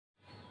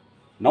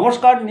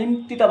নমস্কার,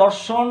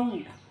 nimtitadarsan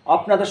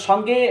আপনাদের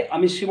সঙ্গে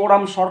আমি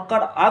শিবরাম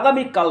সরকার।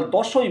 আগামীকাল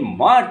 10ই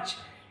মার্চ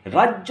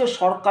রাজ্য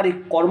সরকারি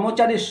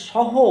কর্মচারী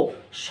সহ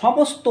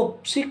সমস্ত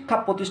শিক্ষা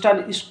প্রতিষ্ঠান,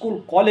 স্কুল,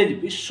 কলেজ,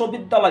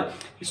 বিশ্ববিদ্যালয়,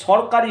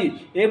 সরকারি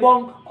এবং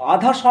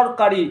আধা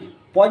সরকারি,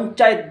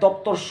 পঞ্চায়েত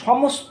দপ্তর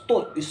সমস্ত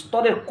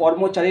স্তরের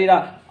কর্মচারীরা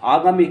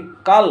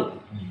আগামীকাল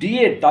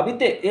ডিএর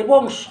দাবিতে এবং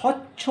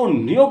স্বচ্ছ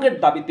নিয়োগের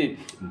দাবিতে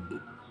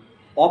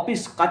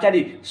অফিস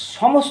কাচারি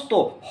সমস্ত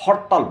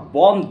হরতাল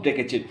বন্ধ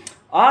ডেকেছে।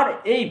 আর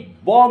এই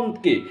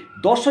বন্ধকে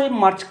 10ই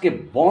মার্চকে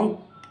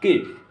বন্ধকে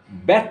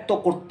ব্যর্থ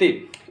করতে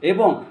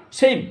এবং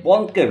সেই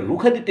বন্ধকে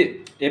রুখে দিতে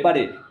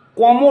এবারে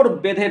কোমর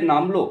বেঁধে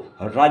নামলো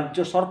রাজ্য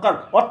সরকার,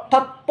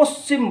 অর্থাৎ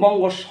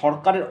পশ্চিমবঙ্গ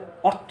সরকারের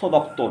অর্থ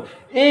দপ্তর।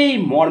 এই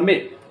মর্মে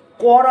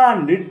কড়া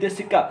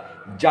নির্দেশিকা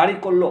জারি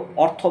করলো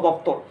অর্থ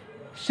দপ্তর।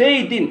 সেই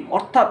দিন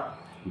অর্থাৎ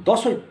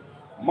 10ই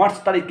মার্চ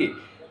তারিখে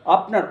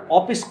আপনার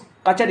অফিস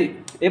কাছারি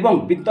এবং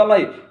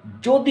বিদ্যালয়ে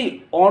যদি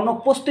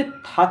অনুপস্থিত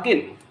থাকেন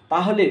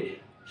তাহলে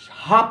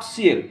হাফ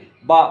সিএল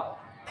বা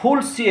ফুল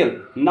সিএল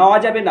নেওয়া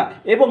যাবে না,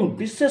 এবং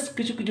বিশেষ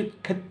কিছু কিছু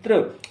ক্ষেত্রে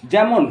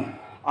যেমন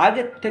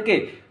আগের থেকে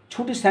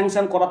ছুটি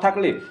স্যাংশন করা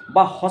থাকলে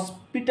বা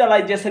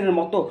হসপিটালাইজেশনের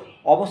মতো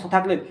অবস্থা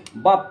থাকলে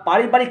বা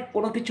পারিবারিক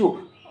কোনো কিছু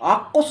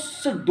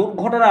আকস্মিক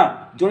দুর্ঘটনা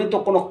জনিত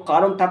কোনো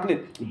কারণ থাকলে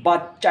বা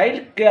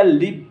চাইল্ড কেয়ার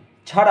লিভ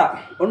ছাড়া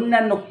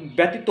অন্যান্য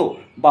ব্যতীত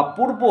বা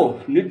পূর্ব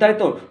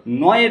নির্ধারিত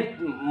 9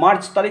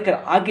 মার্চ তারিখের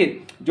আগে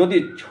যদি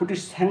ছুটি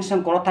স্যাংশন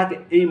করা থাকে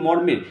এই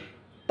মর্মে,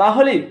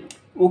 তাহলে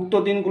উক্ত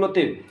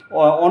দিনগুলোতে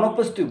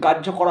অনুপস্থিত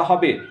গ্রাহ্য করা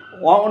হবে।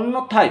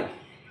 অন্যথায়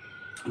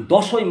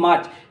 10ই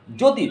মার্চ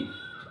যদি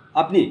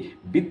আপনি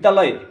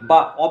বিদ্যালয়ে বা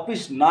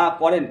অফিস না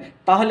করেন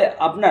তাহলে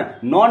আপনার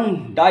নন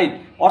ডাইট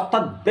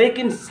অর্থাৎ ব্রেক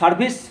ইন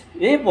সার্ভিস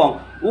এবং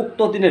উক্ত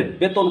দিনের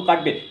বেতন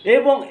কাটবে।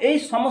 এবং এই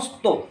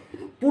সমস্ত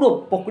পুরো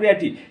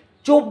প্রক্রিয়াটি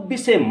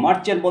 24শে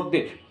মার্চের মধ্যে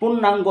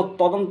পূর্ণাঙ্গ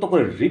তদন্ত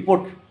করে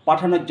রিপোর্ট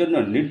পাঠানোর জন্য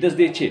নির্দেশ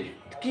দিয়েছে।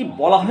 কি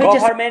বলা হয়েছে?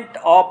 Government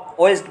of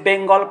West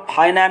Bengal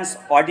finance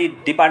audit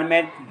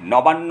department,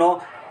 Nabanna,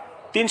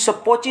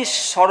 325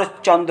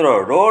 Saratchandra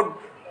road,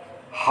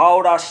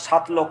 Howrah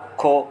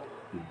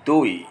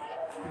 7,02,,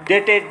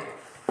 dated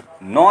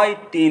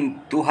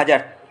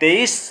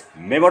 9/3/2023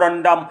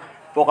 memorandum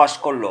প্রকাশ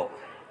করল।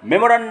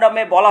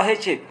 মেমোরান্ডামে বলা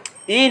হয়েছে,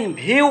 in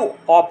view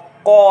of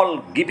call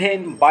given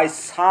by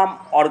some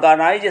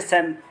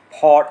organization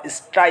for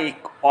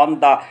strike on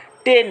the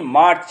 10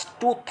 March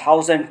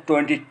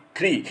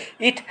 2023,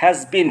 it has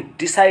been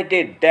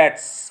decided that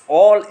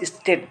all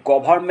state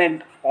government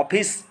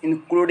offices,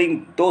 including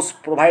those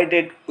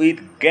provided with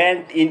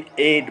grant in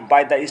aid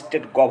by the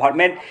state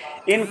government,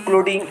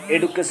 including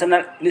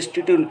educational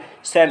institutions,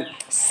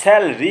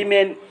 shall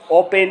remain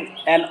open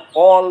and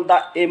all the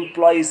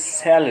employees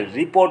shall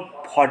report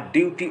for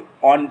duty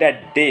on that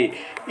day.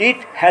 It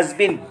has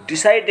been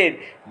decided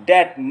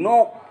that no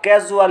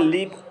casual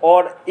leave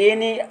or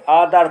any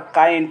other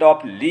kind of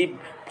leave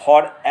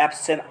for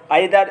absence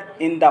either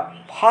in the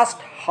first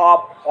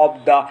half of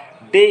the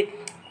day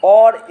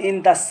or in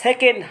the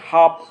second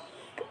half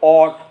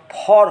or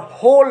for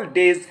whole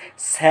days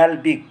shall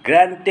be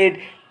granted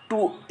to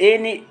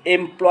any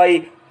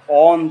employee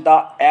on the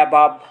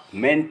above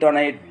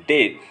mentioned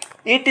day.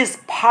 It is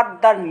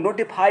further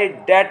notified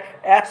that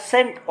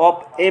absence of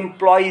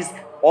employees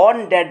on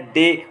that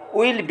day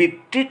will be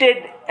treated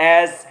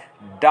as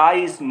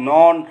days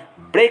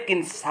non-break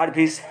in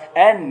service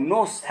and no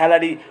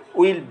salary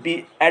will be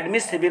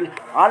admissible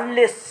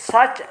unless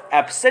such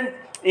absence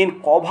is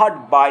covered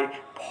by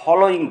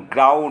following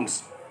grounds: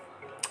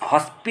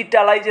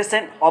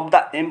 hospitalization of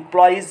the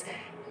employees,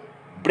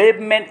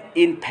 bereavement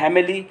in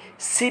family,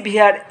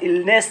 severe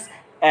illness,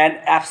 and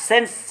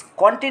absence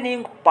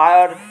continuing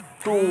prior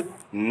to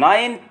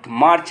 9th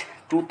March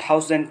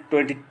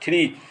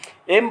 2023.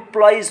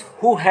 Employees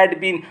who had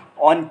been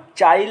on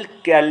child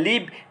care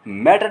leave,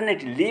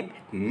 maternity leave,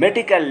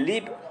 medical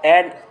leave,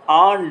 and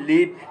earned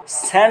leave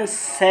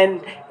sanctioned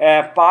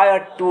prior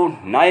to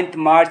 9th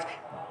March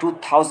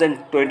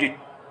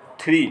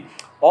 2023.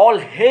 All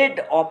head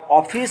of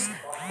office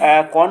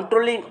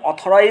controlling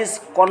authorities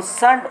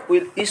concerned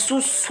will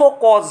issue so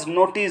cause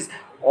notice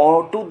or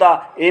to the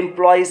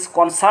employees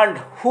concerned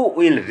who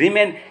will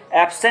remain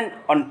absent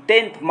on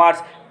 10th March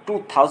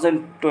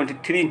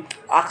 2023,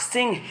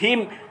 asking him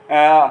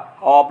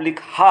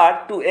her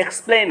to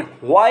explain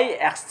why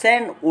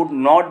action would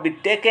not be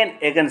taken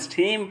against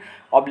him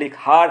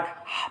her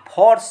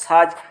for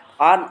such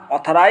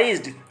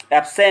unauthorized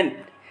absence.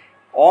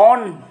 On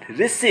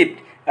receipt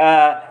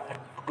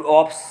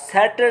of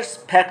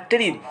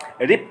satisfactory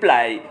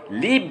reply,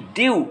 leave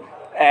due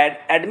and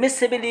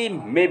admissibly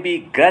may be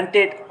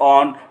granted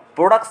on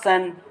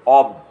production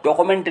of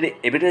documentary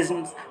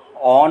evidence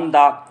on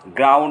the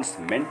grounds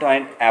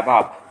mentioned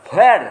above.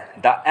 Where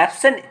the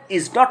absence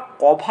is not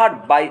covered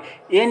by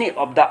any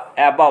of the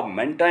above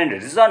mentioned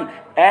reason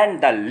and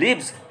the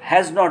leaves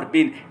has not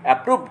been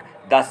approved,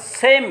 the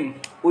same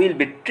will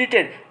be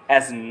treated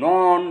as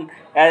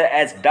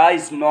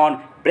days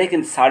non-break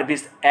in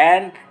service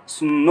and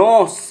no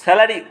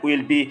salary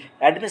will be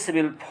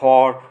admissible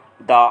for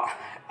the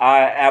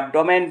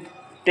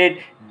abdominated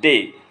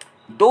day.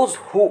 Those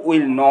who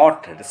will not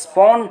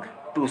respond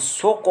to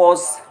show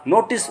cause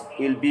notice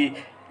will be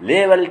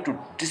liable to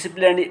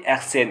disciplinary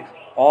action.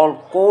 All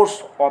course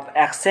of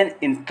action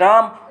in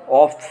terms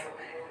of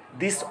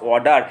this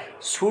order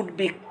should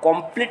be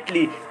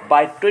completely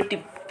by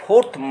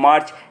 24th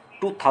March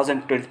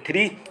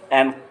 2023,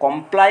 and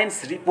compliance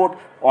report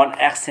on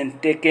action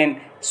taken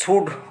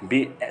should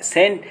be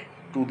sent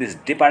to this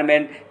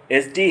department.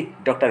 SD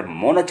Dr.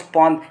 Manoj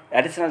Pant,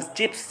 Additional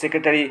Chief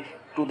Secretary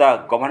to the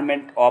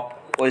Government of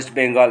West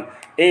Bengal,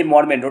 এই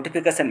মর্মে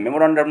notification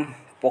memorandum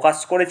প্রকাশ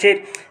করেছে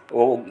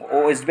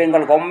West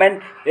Bengal government,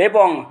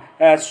 এবং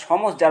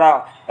সমস্ত যারা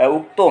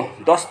উক্ত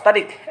 10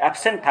 তারিখ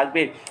absent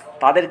থাকবে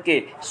তাদেরকে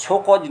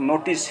শোকজ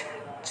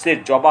নোটিশের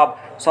জবাব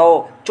সহ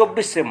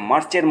 24শে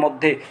মার্চের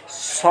মধ্যে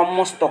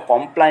সমস্ত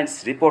কমপ্লায়েন্স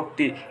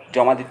রিপোর্টটি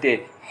জমা দিতে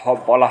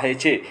বলা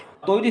হয়েছে।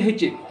 তৈরি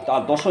হয়েছে তা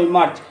 10ই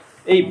মার্চ।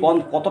 এই বন্ধ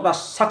কতটা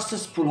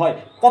সাকসেসফুল হয়,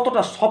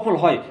 কতটা সফল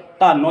হয়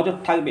তার নজর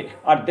থাকবে।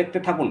 আর দেখতে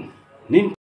থাকুন নিম